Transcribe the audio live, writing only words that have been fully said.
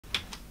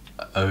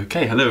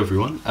Okay, hello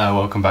everyone,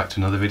 welcome back to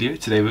another video.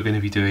 Today we're going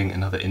to be doing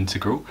another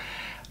integral,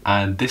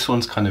 and this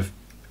one's kind of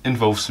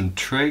involves some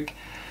trig,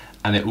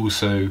 and it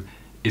also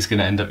is going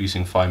to end up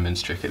using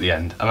Feynman's trick at the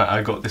end. And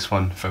I got this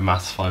one from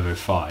Maths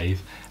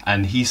 505,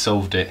 and he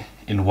solved it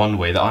in one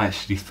way that I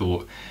actually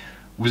thought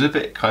was a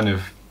bit kind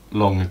of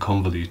long and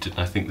convoluted,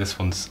 and I think this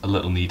one's a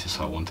little neater,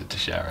 so I wanted to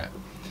share it.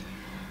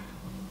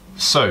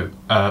 So,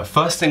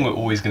 first thing we're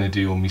always going to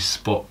do when we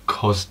spot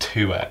cos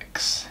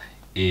 2x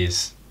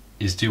is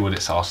do what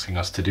it's asking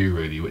us to do,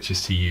 really, which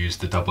is to use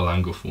the double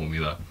angle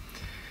formula.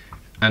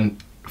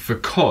 And for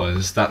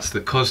cos, that's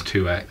that cos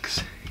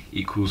 2x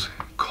equals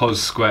cos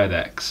squared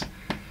x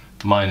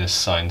minus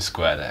sine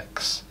squared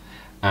x.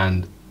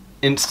 And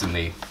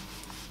instantly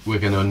we're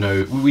going to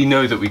know, we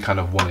know that we kind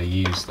of want to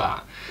use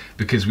that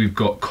because we've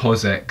got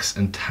cos x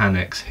and tan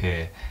x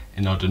here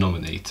in our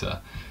denominator.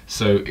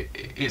 So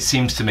it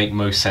seems to make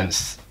most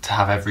sense to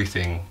have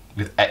everything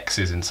with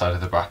x's inside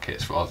of the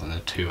brackets rather than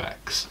a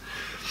 2x.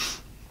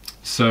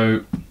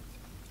 So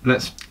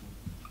let's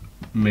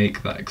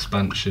make that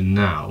expansion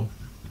now.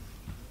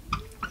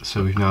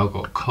 So we've now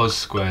got cos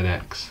squared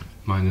x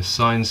minus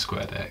sine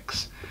squared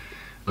x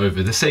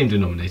over the same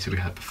denominator we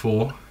had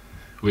before,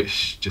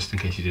 which, just in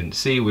case you didn't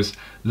see, was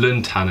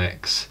ln tan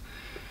x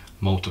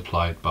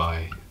multiplied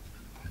by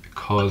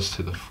cos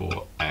to the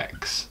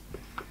 4x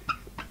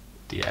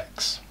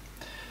dx.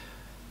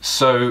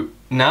 So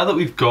now that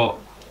we've got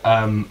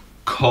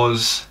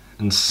cos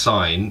and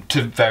sine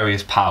to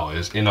various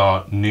powers in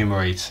our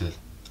numerator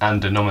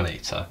and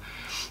denominator,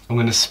 I'm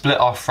going to split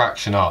our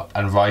fraction up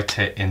and write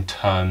it in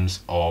terms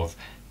of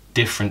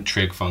different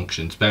trig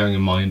functions, bearing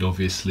in mind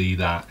obviously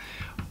that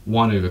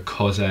 1 over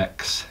cos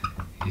x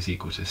is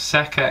equal to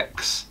sec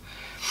x,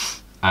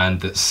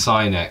 and that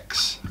sine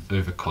x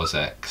over cos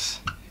x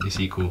is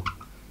equal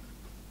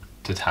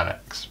to tan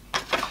x.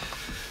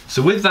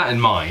 So with that in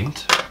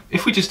mind,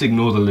 if we just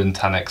ignore the ln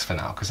tan x for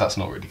now, because that's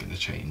not really going to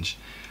change,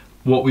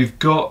 what we've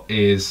got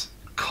is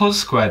cos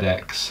squared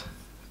x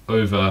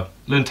over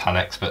ln tan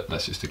x, but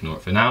let's just ignore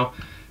it for now,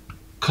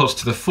 cos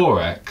to the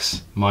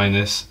 4x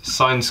minus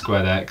sine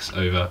squared x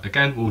over,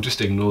 again, we'll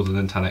just ignore the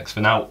ln tan x for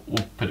now,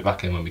 we'll put it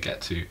back in when we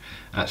get to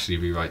actually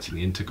rewriting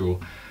the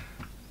integral,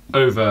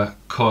 over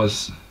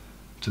cos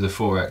to the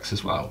 4x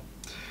as well.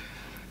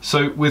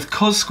 So with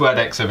cos squared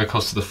x over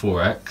cos to the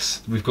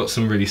 4x, we've got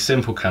some really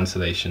simple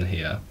cancellation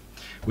here.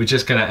 We're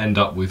just going to end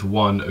up with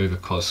 1 over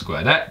cos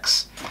squared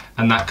x,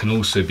 and that can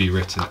also be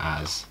written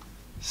as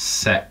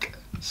sec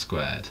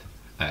squared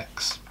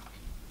x.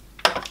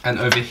 And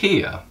over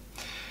here,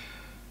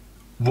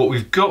 what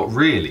we've got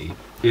really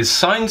is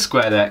sine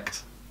squared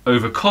x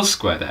over cos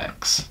squared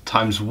x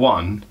times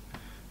 1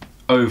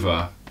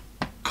 over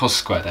cos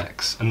squared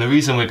x. And the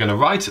reason we're going to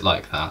write it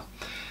like that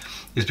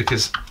is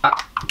because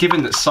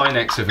given that sine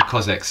x over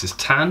cos x is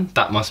tan,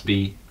 that must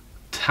be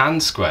tan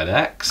squared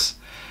x,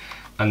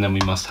 and then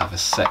we must have a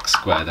sec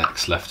squared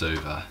x left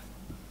over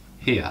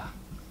here.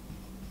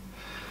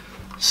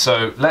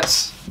 So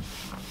let's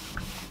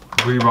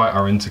rewrite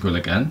our integral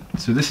again.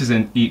 So this is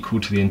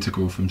equal to the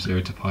integral from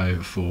 0 to pi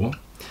over 4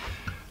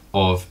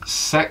 of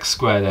sec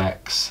squared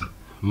x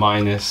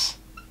minus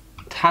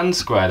tan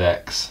squared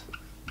x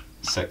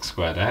sec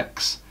squared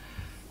x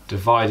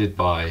divided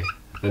by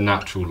the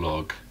natural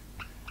log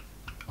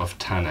of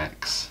tan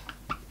x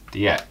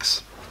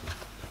dx.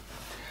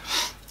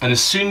 And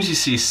as soon as you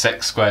see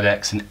sec squared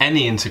x in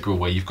any integral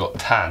where you've got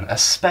tan,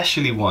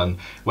 especially one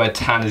where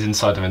tan is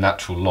inside of a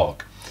natural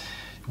log,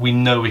 we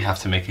know we have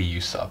to make a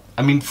u sub.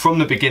 I mean, from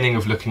the beginning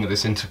of looking at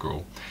this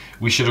integral,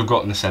 we should have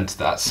gotten the sense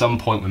that at some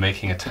point we're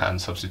making a tan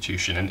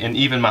substitution, and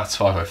even Maths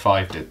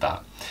 505 did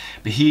that.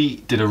 But he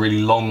did a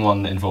really long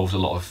one that involved a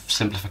lot of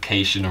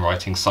simplification and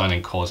writing sine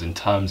and cos in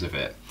terms of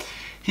it.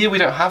 Here we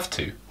don't have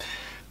to,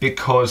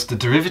 because the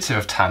derivative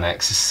of tan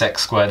x is sec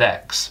squared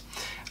x.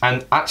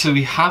 And actually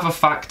we have a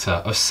factor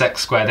of sec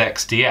squared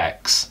x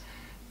dx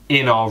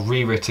in our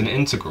rewritten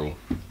integral.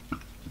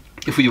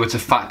 If we were to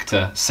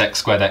factor sec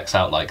squared x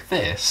out like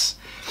this,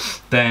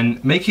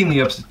 then making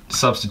the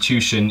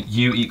substitution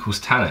u equals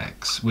tan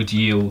x would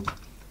yield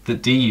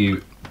that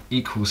du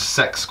equals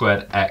sec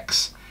squared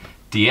x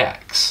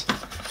dx.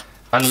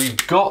 And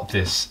we've got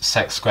this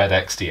sec squared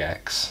x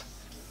dx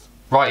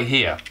right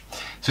here.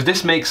 So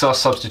this makes our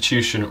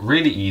substitution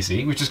really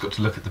easy. We've just got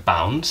to look at the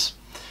bounds.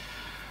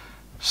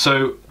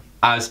 So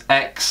as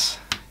x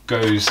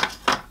goes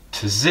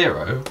to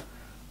 0,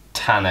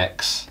 tan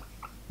x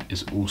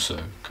is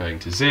also going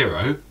to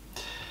 0.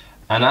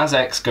 And as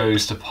x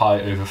goes to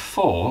pi over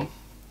 4,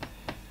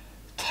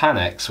 tan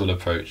x will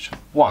approach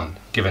 1,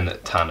 given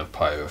that tan of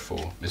pi over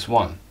 4 is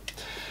 1.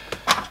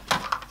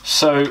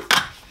 So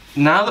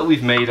now that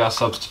we've made our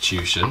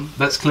substitution,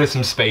 let's clear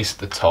some space at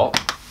the top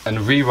and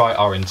rewrite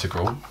our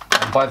integral.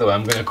 And by the way,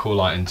 I'm going to call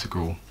our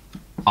integral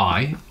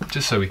I,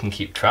 just so we can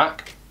keep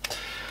track.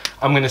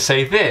 I'm going to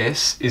say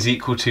this is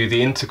equal to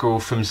the integral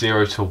from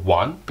 0 to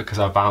 1, because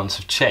our bounds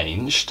have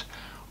changed,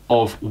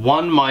 of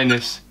 1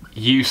 minus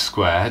u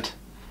squared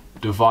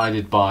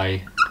divided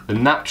by the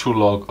natural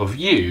log of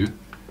u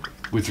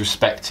with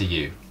respect to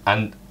u.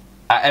 And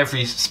at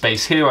every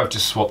space here, I've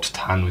just swapped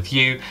tan with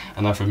u,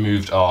 and I've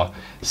removed our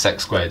sec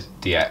squared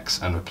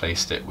dx and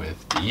replaced it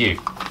with du.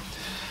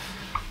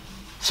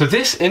 So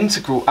this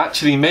integral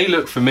actually may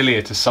look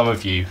familiar to some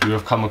of you who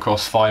have come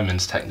across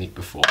Feynman's technique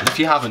before. And if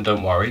you haven't,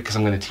 don't worry, because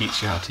I'm going to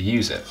teach you how to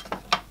use it.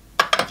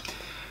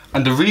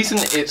 And the reason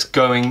it's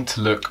going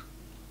to look,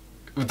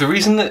 the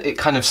reason that it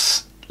kind of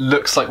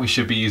looks like we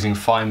should be using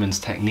Feynman's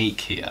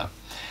technique here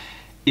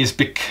is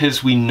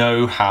because we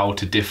know how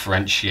to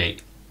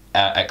differentiate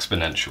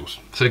exponentials.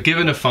 So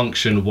given a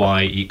function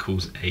y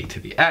equals a to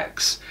the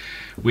x,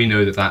 we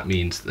know that that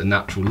means the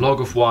natural log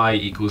of y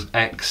equals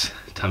x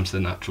times the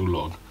natural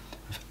log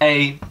of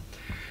a,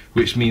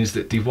 which means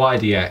that dy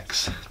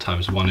dx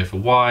times 1 over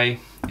y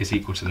is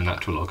equal to the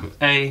natural log of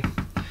a,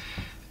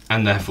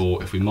 and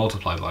therefore if we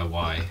multiply by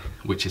y,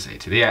 which is a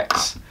to the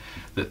x,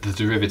 that the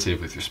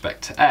derivative with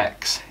respect to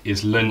x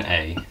is ln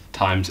a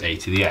times a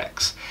to the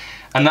x.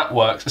 And that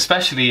works,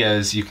 especially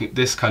as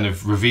this kind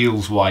of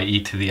reveals why e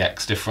to the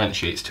x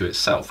differentiates to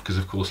itself, because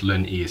of course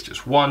ln e is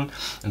just 1,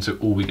 and so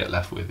all we get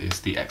left with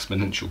is the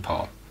exponential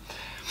part.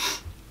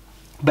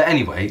 But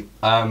anyway,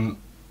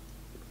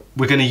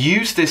 we're going to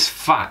use this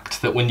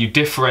fact that when you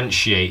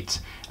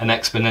differentiate an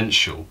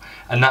exponential,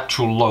 a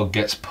natural log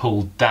gets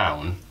pulled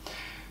down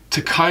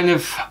to kind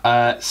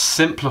of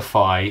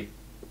simplify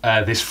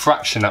this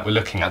fraction that we're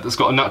looking at that's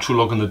got a natural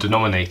log on the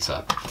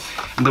denominator.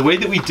 And the way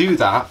that we do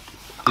that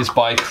is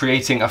by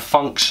creating a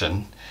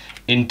function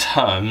in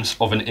terms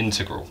of an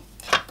integral.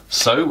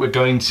 So we're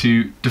going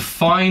to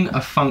define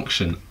a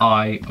function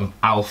I of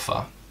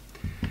alpha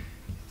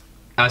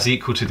as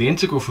equal to the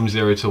integral from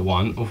 0 to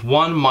 1 of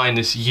 1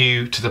 minus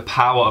u to the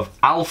power of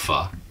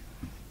alpha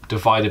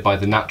divided by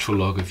the natural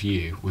log of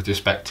u with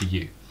respect to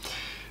u,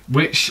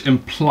 which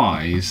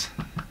implies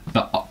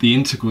that the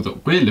integral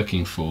that we're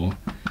looking for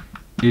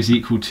is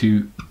equal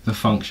to the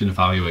function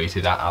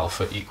evaluated at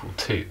alpha equal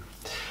 2.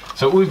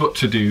 So all we've got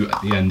to do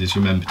at the end is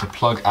remember to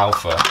plug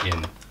alpha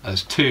in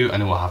as 2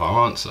 and then we'll have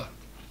our answer.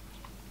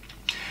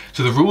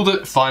 So the rule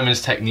that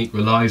Feynman's technique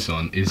relies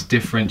on is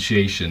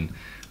differentiation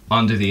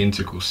under the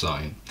integral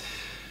sign,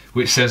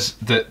 which says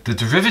that the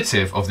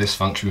derivative of this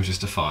function we've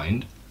just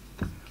defined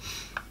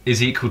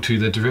is equal to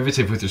the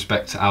derivative with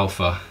respect to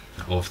alpha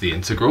of the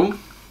integral,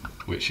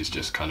 which is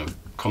just kind of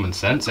common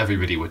sense,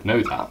 everybody would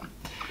know that.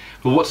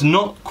 But what's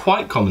not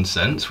quite common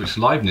sense, which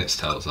Leibniz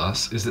tells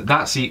us, is that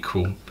that's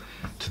equal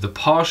to the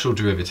partial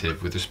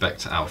derivative with respect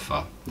to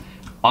alpha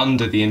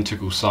under the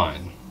integral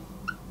sign.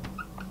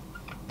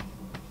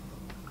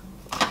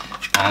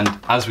 And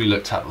as we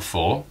looked at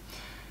before,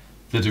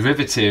 the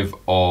derivative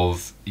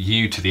of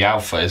u to the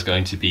alpha is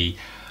going to be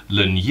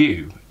ln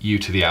u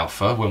to the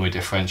alpha when we're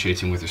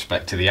differentiating with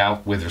respect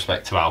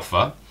to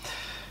alpha.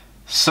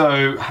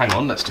 So hang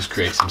on, let's just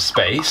create some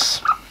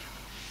space.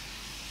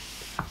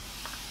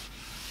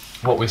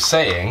 What we're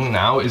saying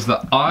now is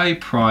that I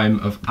prime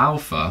of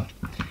alpha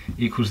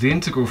equals the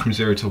integral from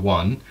 0 to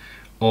 1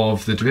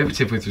 of the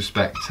derivative with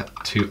respect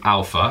to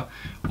alpha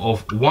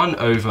of 1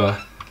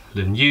 over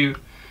ln u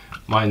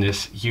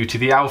minus u to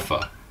the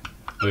alpha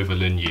over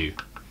ln u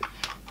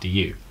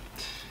du.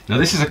 Now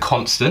this is a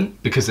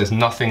constant because there's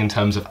nothing in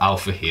terms of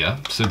alpha here,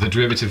 so the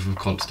derivative of a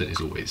constant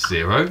is always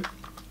 0.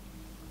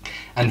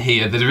 And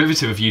here the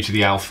derivative of u to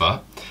the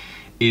alpha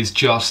is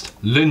just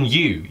ln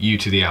u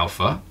to the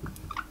alpha,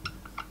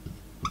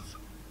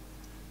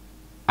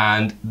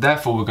 and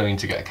therefore we're going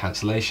to get a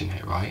cancellation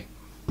here, right?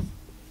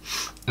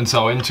 And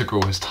so our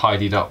integral has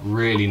tidied up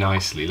really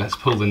nicely. Let's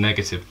pull the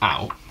negative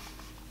out.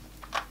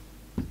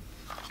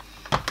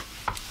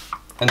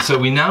 And so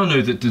we now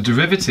know that the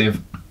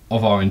derivative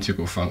of our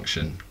integral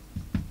function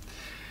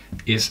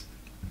is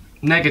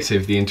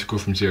negative the integral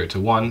from 0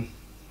 to 1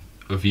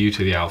 of u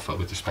to the alpha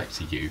with respect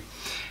to u.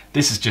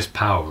 This is just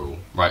power rule,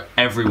 right?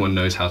 Everyone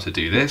knows how to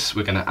do this.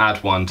 We're going to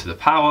add 1 to the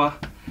power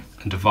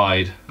and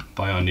divide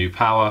by our new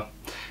power.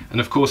 And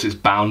of course it's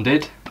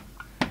bounded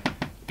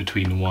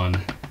between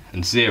 1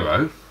 and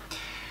 0.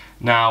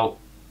 Now,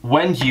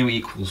 when u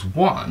equals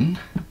 1,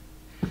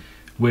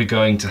 we're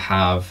going to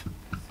have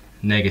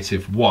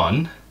negative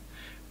 1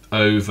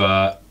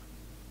 over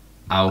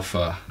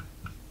alpha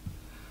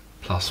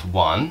plus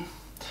 1.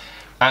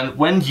 And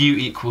when u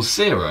equals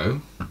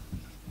 0,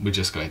 we're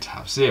just going to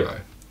have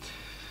 0.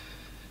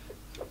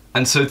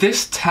 And so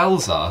this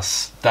tells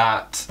us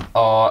that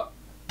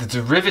the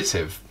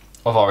derivative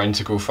of our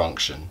integral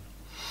function,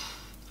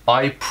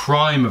 I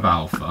prime of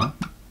alpha,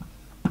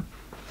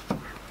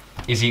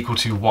 is equal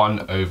to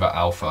 1 over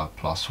alpha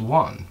plus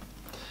 1.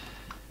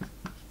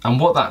 And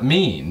what that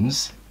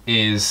means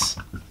is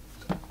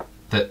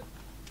that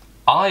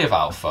I of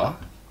alpha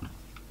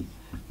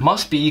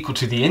must be equal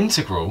to the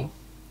integral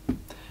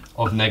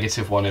of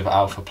negative 1 over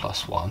alpha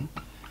plus 1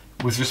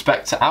 with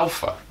respect to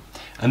alpha.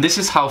 And this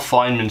is how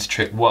Feynman's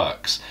trick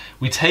works.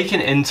 We take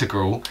an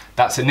integral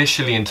that's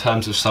initially in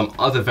terms of some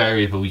other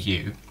variable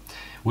u.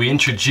 We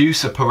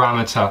introduce a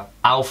parameter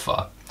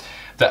alpha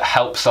that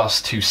helps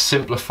us to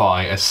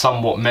simplify a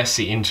somewhat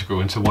messy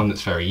integral into one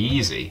that's very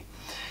easy.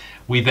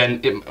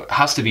 it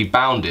has to be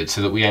bounded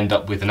so that we end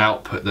up with an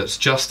output that's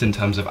just in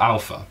terms of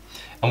alpha.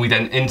 And we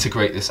then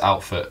integrate this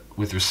output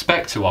with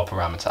respect to our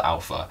parameter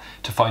alpha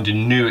to find a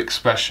new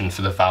expression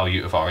for the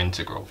value of our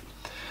integral.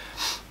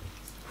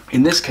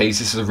 In this case,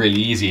 this is a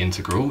really easy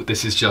integral.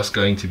 This is just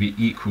going to be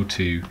equal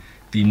to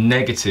the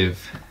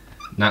negative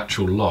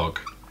natural log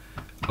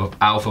of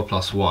alpha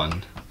plus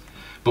 1.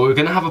 But we're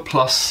going to have a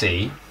plus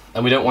c,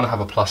 and we don't want to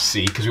have a plus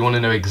c because we want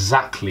to know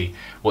exactly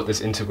what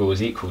this integral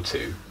is equal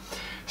to.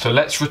 So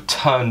let's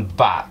return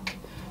back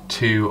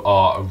to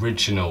our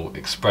original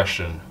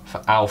expression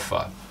for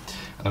alpha.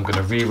 And I'm going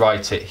to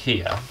rewrite it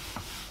here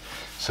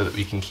so that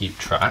we can keep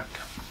track.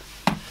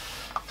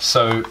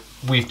 So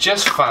we've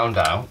just found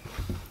out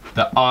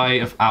that I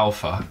of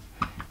alpha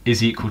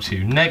is equal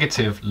to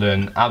negative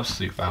ln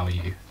absolute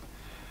value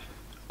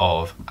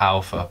of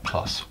alpha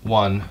plus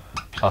 1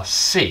 plus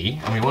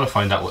c, and we want to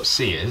find out what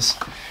c is.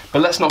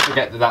 But let's not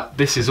forget that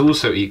this is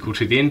also equal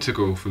to the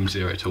integral from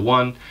 0 to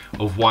 1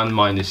 of 1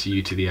 minus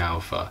u to the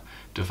alpha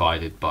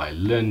divided by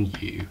ln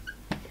u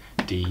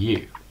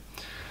du.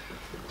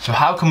 So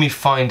how can we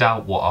find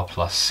out what our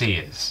plus c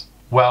is?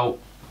 Well,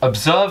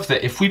 observe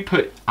that if we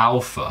put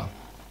alpha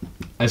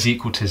as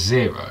equal to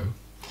 0,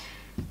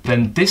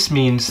 then this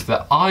means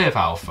that I of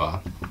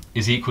alpha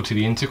is equal to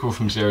the integral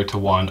from 0 to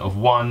 1 of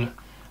 1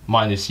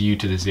 minus u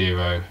to the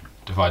 0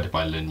 divided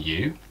by ln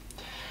u,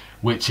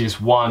 which is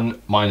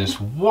 1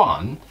 minus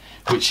 1,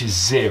 which is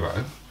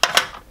 0.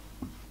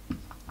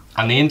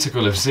 And the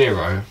integral of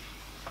 0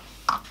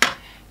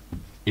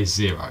 is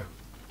 0.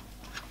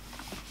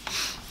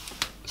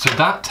 So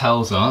that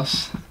tells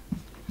us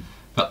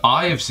that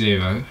I of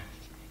 0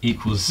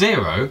 equals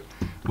 0,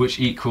 which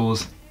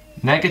equals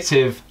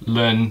negative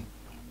ln,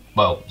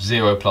 well,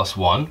 0 plus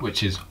 1,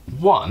 which is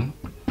 1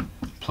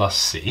 plus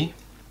c.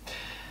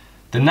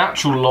 The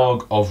natural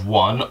log of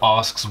 1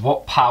 asks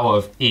what power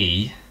of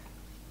e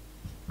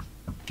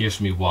gives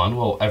me 1.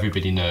 Well,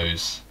 everybody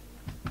knows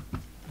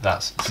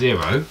that's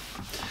 0.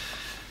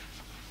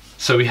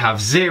 So we have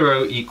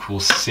 0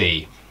 equals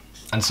c.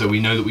 And so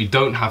we know that we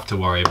don't have to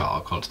worry about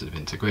our constant of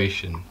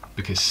integration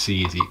because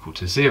c is equal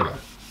to 0.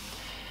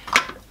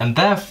 And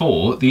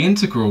therefore, the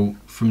integral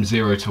from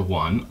 0 to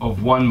 1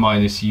 of 1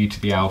 minus u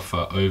to the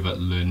alpha over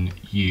ln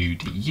u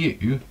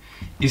du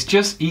is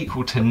just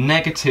equal to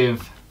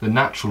negative the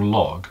natural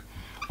log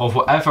of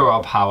whatever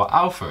our power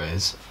alpha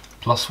is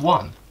plus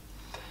 1.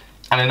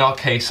 And in our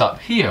case up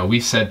here, we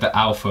said that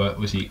alpha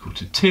was equal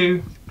to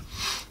 2.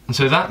 And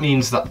so that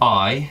means that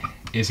I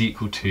is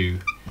equal to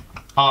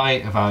I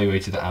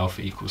evaluated at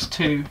alpha equals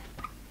 2,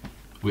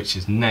 which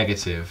is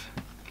negative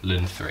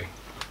ln 3.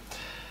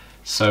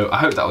 So I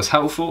hope that was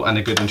helpful and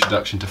a good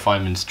introduction to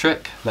Feynman's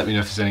trick. Let me know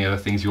if there's any other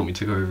things you want me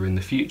to go over in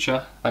the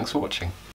future. Thanks for watching.